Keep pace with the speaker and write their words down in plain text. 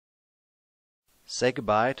Say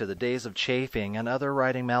goodbye to the days of chafing and other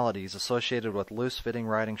riding maladies associated with loose-fitting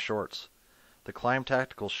riding shorts. The Klim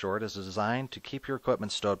Tactical Short is designed to keep your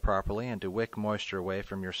equipment stowed properly and to wick moisture away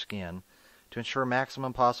from your skin to ensure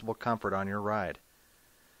maximum possible comfort on your ride.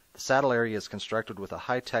 The saddle area is constructed with a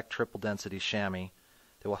high-tech triple-density chamois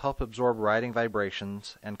that will help absorb riding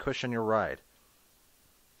vibrations and cushion your ride.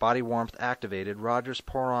 Body warmth activated Rogers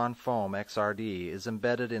Pour-On Foam XRD is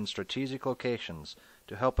embedded in strategic locations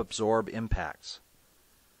to help absorb impacts.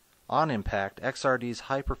 On impact, XRD's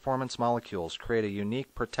high-performance molecules create a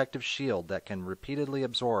unique protective shield that can repeatedly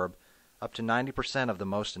absorb up to 90% of the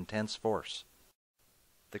most intense force.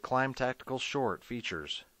 The Klim Tactical Short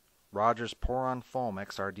features Rogers Pour-On Foam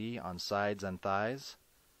XRD on sides and thighs,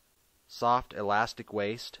 soft elastic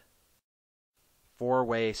waist,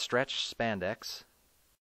 4-way stretch spandex,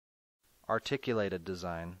 articulated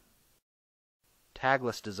design,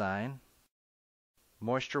 tagless design,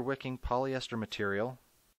 moisture-wicking polyester material,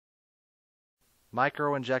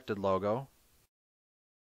 micro-injected logo,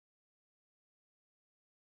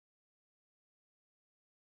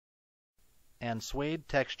 and suede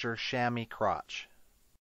texture chamois crotch.